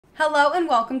Hello and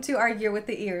welcome to our Year with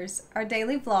the Ears, our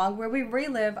daily vlog where we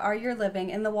relive our year living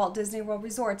in the Walt Disney World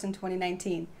Resorts in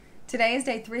 2019. Today is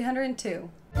day 302.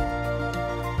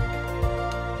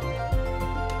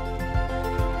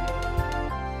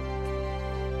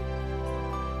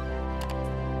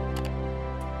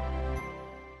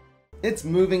 It's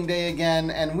moving day again,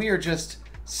 and we are just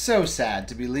so sad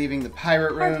to be leaving the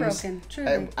pirate rooms. Heartbroken,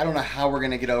 truly. I don't know how we're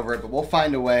going to get over it, but we'll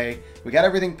find a way. We got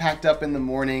everything packed up in the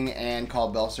morning and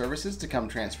called Bell Services to come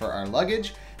transfer our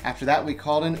luggage. After that, we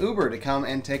called an Uber to come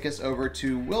and take us over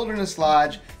to Wilderness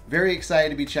Lodge. Very excited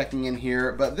to be checking in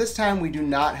here, but this time we do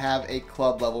not have a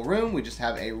club level room. We just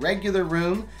have a regular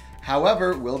room.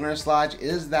 However, Wilderness Lodge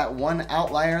is that one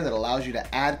outlier that allows you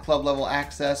to add club level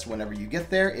access whenever you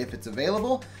get there, if it's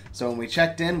available. So when we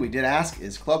checked in, we did ask,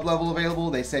 is club level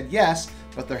available? They said yes,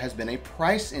 but there has been a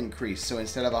price increase. So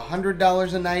instead of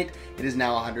 $100 a night, it is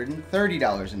now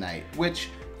 $130 a night, which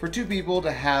for two people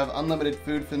to have unlimited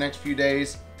food for the next few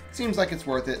days, seems like it's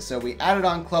worth it. So we added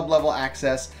on club level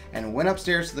access and went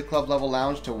upstairs to the club level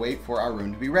lounge to wait for our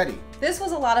room to be ready. This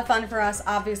was a lot of fun for us,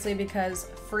 obviously, because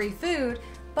free food,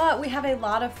 but we have a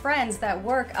lot of friends that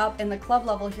work up in the club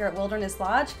level here at Wilderness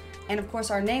Lodge. And of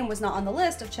course, our name was not on the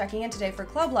list of checking in today for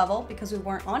club level because we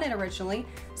weren't on it originally.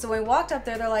 So when we walked up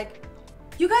there, they're like,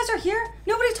 "You guys are here?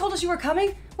 Nobody told us you were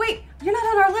coming? Wait, you're not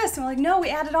on our list." And we're like, "No, we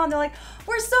added on." They're like,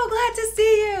 "We're so glad to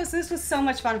see you." So this was so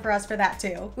much fun for us for that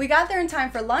too. We got there in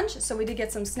time for lunch, so we did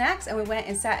get some snacks and we went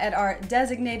and sat at our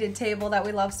designated table that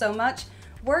we love so much.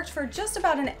 Worked for just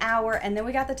about an hour, and then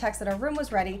we got the text that our room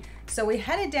was ready. So we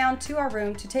headed down to our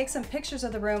room to take some pictures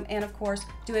of the room and of course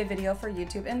do a video for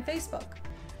YouTube and Facebook.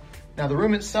 Now the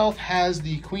room itself has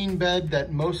the queen bed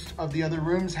that most of the other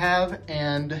rooms have,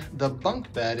 and the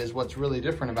bunk bed is what's really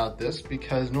different about this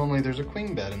because normally there's a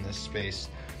queen bed in this space.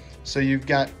 So you've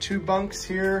got two bunks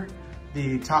here.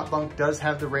 The top bunk does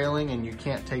have the railing and you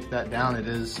can't take that down. It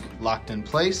is locked in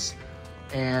place,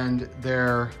 and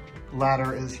their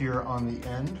ladder is here on the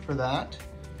end for that.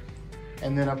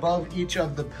 And then above each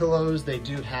of the pillows, they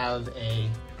do have a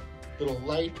little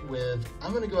light with,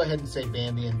 I'm gonna go ahead and say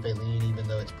Bambi and Faline, even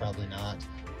though it's probably not.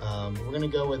 We're gonna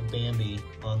go with Bambi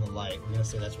on the light. We're gonna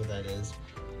say that's what that is.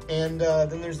 And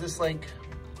then there's this, like,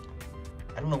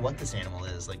 I don't know what this animal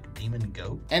is, like demon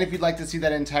goat. And if you'd like to see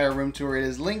that entire room tour, it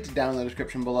is linked down in the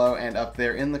description below and up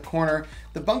there in the corner.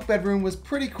 The bunk bedroom was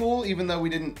pretty cool, even though we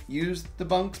didn't use the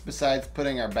bunks besides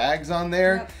putting our bags on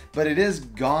there. Yep. But it is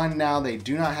gone now. They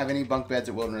do not have any bunk beds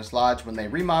at Wilderness Lodge. When they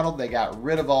remodeled, they got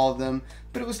rid of all of them,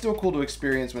 but it was still cool to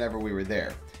experience whenever we were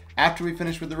there. After we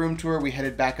finished with the room tour, we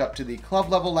headed back up to the club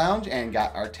level lounge and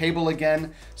got our table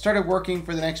again. Started working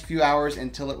for the next few hours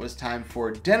until it was time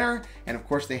for dinner. And of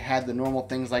course they had the normal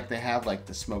things like they have, like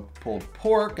the smoked pulled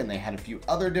pork, and they had a few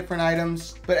other different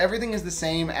items. But everything is the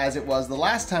same as it was the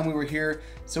last time we were here,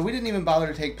 so we didn't even bother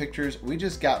to take pictures. We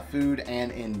just got food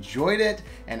and enjoyed it.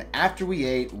 And after we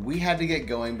ate, we had to get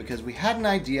going because we had an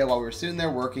idea while we were sitting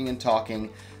there working and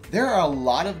talking. There are a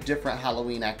lot of different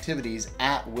Halloween activities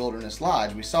at Wilderness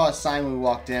Lodge. We saw a sign when we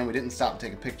walked in. We didn't stop to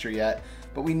take a picture yet,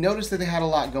 but we noticed that they had a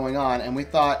lot going on, and we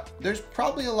thought there's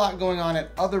probably a lot going on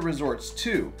at other resorts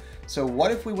too. So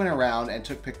what if we went around and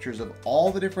took pictures of all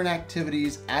the different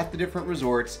activities at the different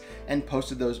resorts and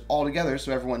posted those all together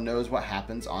so everyone knows what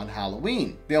happens on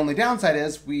Halloween? The only downside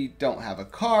is we don't have a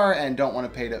car and don't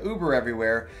want to pay to Uber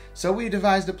everywhere, so we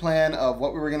devised a plan of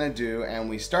what we were going to do, and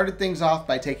we started things off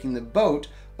by taking the boat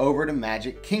over to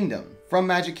Magic Kingdom. From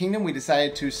Magic Kingdom, we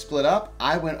decided to split up.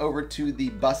 I went over to the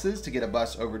buses to get a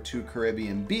bus over to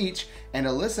Caribbean Beach, and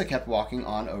Alyssa kept walking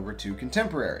on over to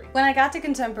Contemporary. When I got to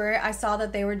Contemporary, I saw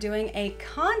that they were doing a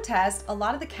contest. A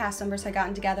lot of the cast members had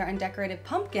gotten together and decorated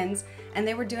pumpkins, and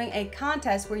they were doing a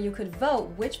contest where you could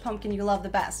vote which pumpkin you love the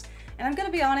best. And I'm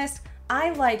gonna be honest,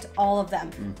 I liked all of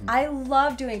them. I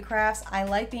love doing crafts, I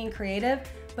like being creative,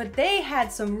 but they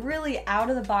had some really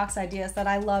out-of-the-box ideas that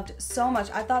I loved so much.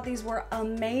 I thought these were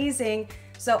amazing.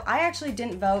 So I actually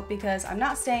didn't vote because I'm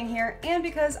not staying here and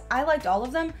because I liked all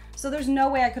of them. So there's no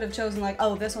way I could have chosen like,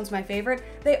 oh, this one's my favorite.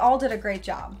 They all did a great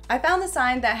job. I found the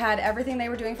sign that had everything they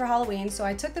were doing for Halloween, so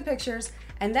I took the pictures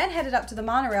and then headed up to the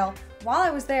monorail. While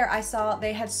I was there, I saw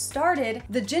they had started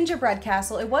the gingerbread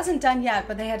castle. It wasn't done yet,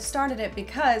 but they had started it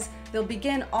because they'll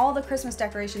begin all the Christmas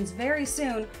decorations very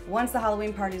soon once the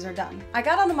Halloween parties are done. I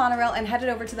got on the monorail and headed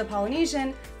over to the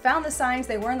Polynesian, found the signs,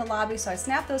 they were in the lobby, so I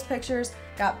snapped those pictures,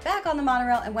 got back on the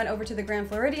monorail and went over to the Grand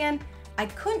Floridian. I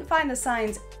couldn't find the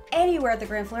signs anywhere at the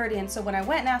Grand Floridian, so when I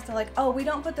went and asked, they're like, "Oh, we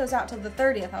don't put those out till the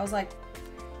 30th. I was like,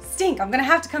 stink, I'm gonna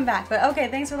have to come back, but okay,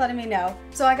 thanks for letting me know.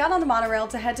 So I got on the monorail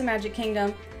to head to Magic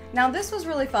Kingdom. Now this was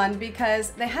really fun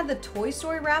because they had the Toy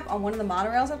Story wrap on one of the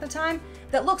monorails at the time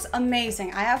that looks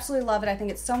amazing. I absolutely love it. I think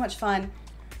it's so much fun.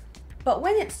 But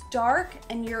when it's dark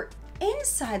and you're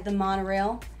inside the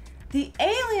monorail, the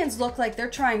aliens look like they're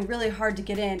trying really hard to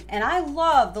get in. And I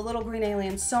love the little green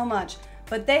aliens so much,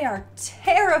 but they are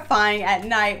terrifying at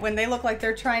night when they look like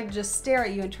they're trying to just stare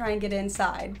at you and try and get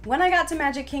inside. When I got to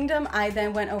Magic Kingdom, I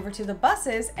then went over to the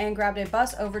buses and grabbed a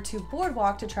bus over to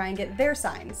Boardwalk to try and get their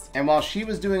signs. And while she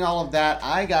was doing all of that,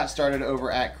 I got started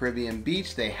over at Caribbean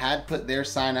Beach. They had put their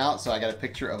sign out, so I got a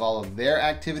picture of all of their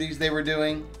activities they were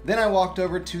doing. Then I walked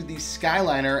over to the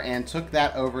Skyliner and took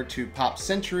that over to Pop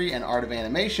Century and Art of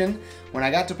Animation. When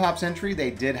I got to Pop Century,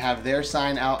 they did have their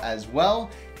sign out as well.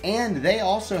 And they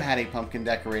also had a pumpkin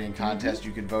decorating contest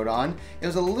you could vote on. It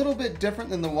was a little bit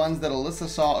different than the ones that Alyssa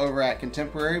saw over at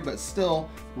Contemporary, but still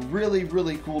really,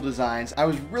 really cool designs. I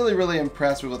was really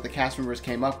impressed with what the cast members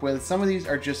came up with. Some of these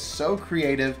are just so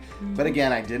creative, but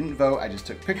again, I didn't vote. I just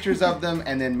took pictures of them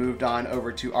and then moved on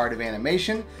over to Art of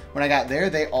Animation. When I got there,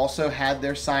 they also had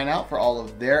their sign out for all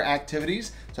of their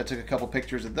activities. So I took a couple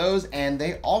pictures of those, and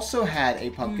they also had a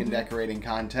pumpkin decorating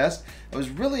contest. I was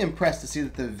really impressed to see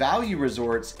that the value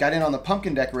resorts got in on the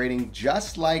pumpkin decorating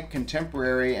just like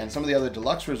Contemporary and some of the other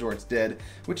deluxe resorts did,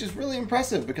 which is really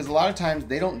impressive because a lot of times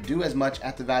they don't do as much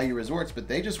at the value resorts, but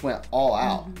they just went all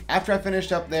out. After I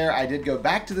finished up there, I did go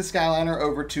back to the Skyliner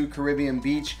over to Caribbean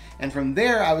Beach, and from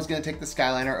there I was going to take the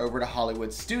Skyliner over to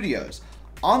Hollywood Studios.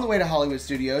 On the way to Hollywood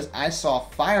Studios, I saw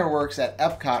fireworks at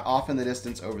Epcot off in the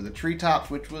distance over the treetops,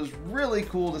 which was really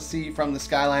cool to see from the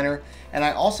Skyliner. And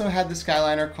I also had the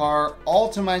Skyliner car all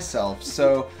to myself,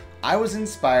 so I was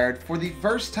inspired for the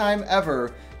first time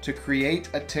ever to create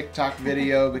a TikTok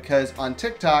video, because on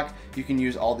TikTok you can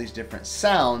use all these different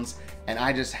sounds, and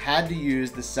I just had to use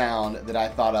the sound that I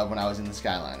thought of when I was in the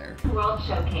Skyliner. World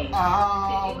Showcase.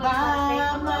 All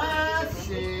by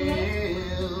myself,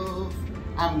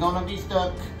 I'm gonna be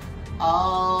stuck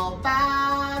all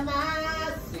by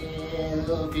myself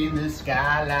in the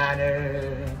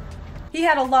Skyliner. He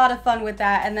had a lot of fun with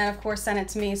that, and then of course sent it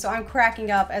to me, so I'm cracking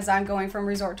up as I'm going from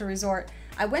resort to resort.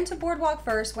 I went to Boardwalk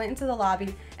first, went into the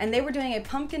lobby, and they were doing a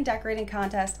pumpkin decorating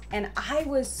contest, and I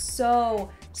was so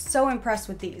impressed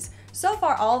with these. So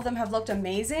far, all of them have looked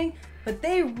amazing, but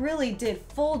they really did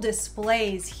full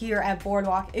displays here at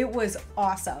Boardwalk. It was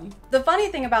awesome. The funny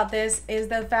thing about this is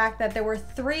the fact that there were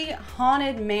 3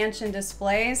 Haunted Mansion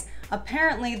displays.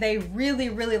 Apparently they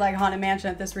really like Haunted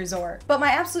Mansion at this resort. But my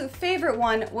absolute favorite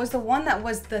one was the one that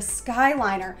was the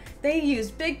Skyliner. They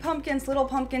used big pumpkins, little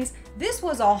pumpkins. This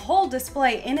was a whole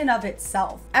display in and of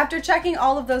itself. After checking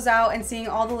all of those out and seeing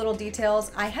all the little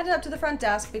details, I headed up to the front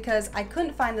desk because I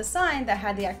couldn't find the sign that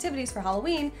had the activities for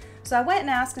Halloween. So I went and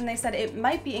asked, and they said it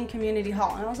might be in Community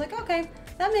Hall. And I was like, okay,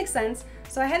 that makes sense.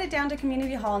 So I headed down to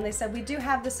Community Hall, and they said, we do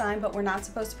have the sign, but we're not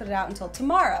supposed to put it out until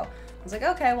tomorrow. I was like,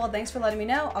 okay, well, thanks for letting me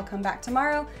know. I'll come back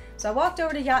tomorrow. So I walked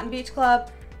over to Yacht and Beach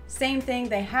Club. Same thing,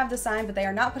 they have the sign, but they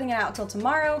are not putting it out until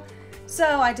tomorrow.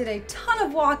 So I did a ton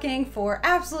of walking for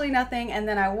absolutely nothing, and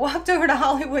then I walked over to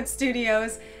Hollywood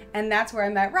Studios, and that's where I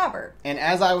met Robert. And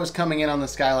as I was coming in on the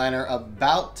Skyliner,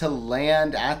 about to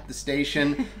land at the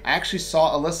station, I actually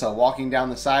saw Alyssa walking down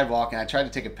the sidewalk, and I tried to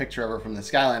take a picture of her from the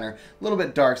Skyliner. A little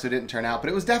bit dark, so it didn't turn out, but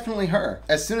it was definitely her.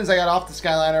 As soon as I got off the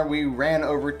Skyliner, we ran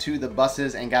over to the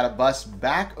buses and got a bus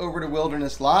back over to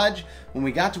Wilderness Lodge. When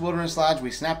we got to Wilderness Lodge,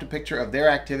 we snapped a picture of their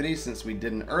activities since we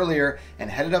didn't earlier, and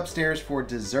headed upstairs for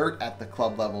dessert at the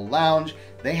Club Level Lounge.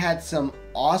 They had some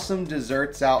awesome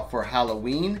desserts out for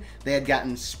Halloween. They had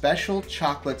gotten special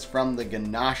chocolates from the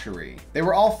Ganachery. They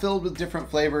were all filled with different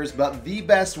flavors, but the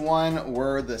best one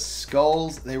were the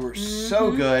skulls. They were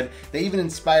so good. They even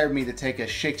inspired me to take a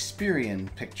Shakespearean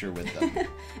picture with them.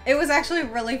 It was actually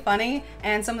really funny,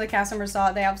 and some of the cast members saw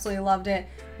it. They absolutely loved it.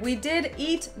 We did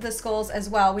eat the skulls as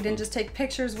well. We didn't just take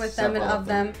pictures with them and of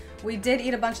them. We did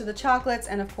eat a bunch of the chocolates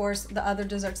and of course the other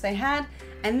desserts they had.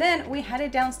 And then we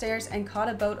headed downstairs and caught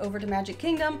a boat over to Magic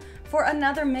Kingdom for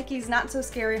another Mickey's Not So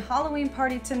Scary Halloween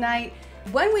party tonight.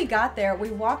 When we got there, we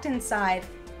walked inside,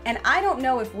 and I don't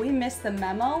know if we missed the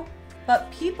memo,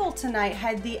 but people tonight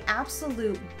had the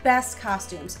absolute best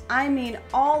costumes. I mean,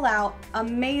 all out,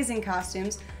 amazing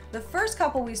costumes. The first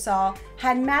couple we saw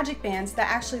had magic bands that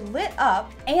actually lit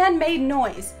up and made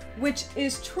noise, which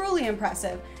is truly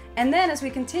impressive. And then as we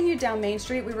continued down Main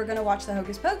Street, we were going to watch the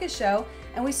Hocus Pocus show,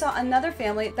 and we saw another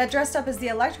family that dressed up as the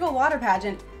electrical water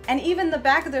pageant, and even the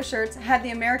back of their shirts had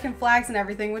the American flags and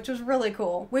everything, which was really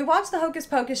cool. We watched the Hocus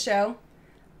Pocus show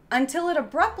until it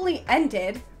abruptly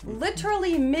ended,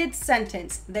 literally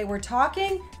mid-sentence. They were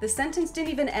talking, the sentence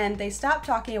didn't even end, they stopped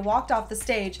talking and walked off the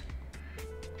stage.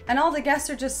 and all the guests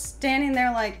are just standing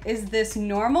there like, is this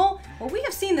normal? Well, we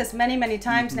have seen this many, many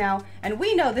times now, and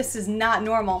we know this is not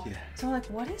normal. Yeah. So we're like,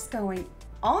 what is going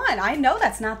on? I know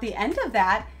that's not the end of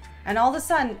that. And all of a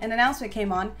sudden, an announcement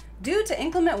came on. Due to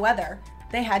inclement weather,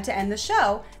 they had to end the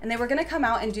show, and they were gonna come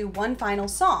out and do one final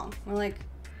song. We're like,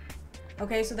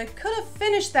 okay, so they could have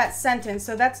finished that sentence,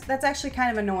 so that's actually kind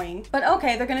of annoying. But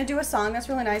okay, they're gonna do a song, that's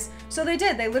really nice. So they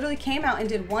did, they literally came out and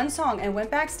did one song and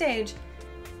went backstage,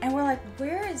 and we're like,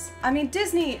 I mean,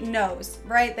 Disney knows,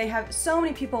 right? They have so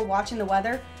many people watching the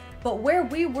weather, but where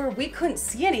we were, we couldn't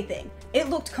see anything. It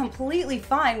looked completely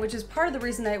fine, which is part of the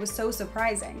reason that it was so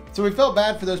surprising. So we felt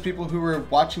bad for those people who were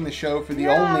watching the show for the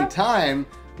only time.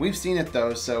 We've seen it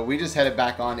though, so we just headed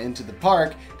back on into the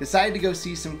park, decided to go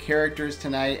see some characters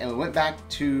tonight, and we went back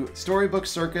to Storybook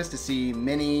Circus to see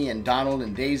Minnie and Donald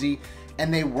and Daisy,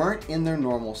 and they weren't in their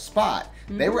normal spot.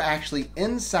 They were actually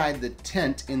inside the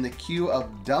tent in the queue of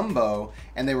Dumbo,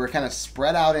 and they were kind of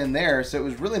spread out in there, so it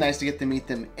was really nice to get to meet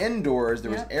them indoors.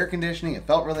 There was air conditioning, it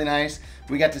felt really nice.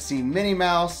 We got to see Minnie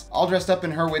Mouse, all dressed up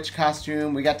in her witch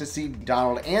costume. We got to see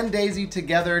Donald and Daisy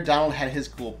together. Donald had his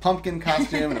cool pumpkin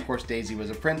costume, and of course Daisy was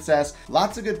a princess.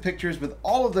 Lots of good pictures with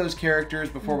all of those characters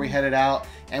before we headed out,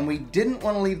 and we didn't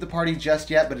want to leave the party just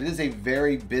yet, but it is a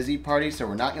very busy party, so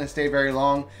we're not going to stay very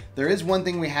long. There is one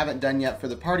thing we haven't done yet for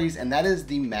the parties, and that is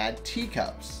the Mad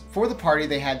Teacups. For the party,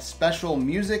 they had special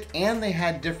music and they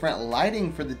had different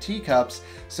lighting for the teacups.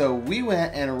 So we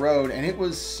went and rode, and it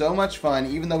was so much fun.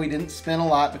 Even though we didn't spin a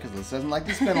lot, because Liz doesn't like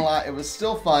to spin a lot, it was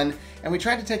still fun. And we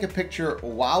tried to take a picture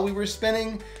while we were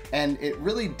spinning, and it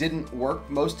really didn't work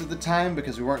most of the time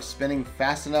because we weren't spinning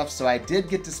fast enough. So I did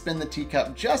get to spin the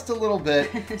teacup just a little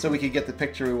bit so we could get the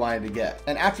picture we wanted to get.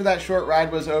 And after that short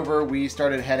ride was over, we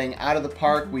started heading out of the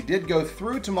park. We did go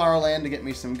through Tomorrowland to get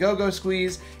me some Go-Go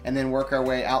Squeeze and then work our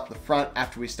way out the front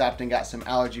after we stopped and got some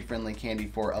allergy-friendly candy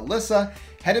for Alyssa.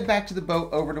 Headed back to the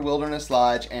boat over to Wilderness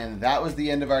Lodge, and that was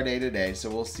the end of our day today. So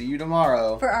we'll see you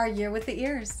tomorrow for our Year with the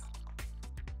Ears.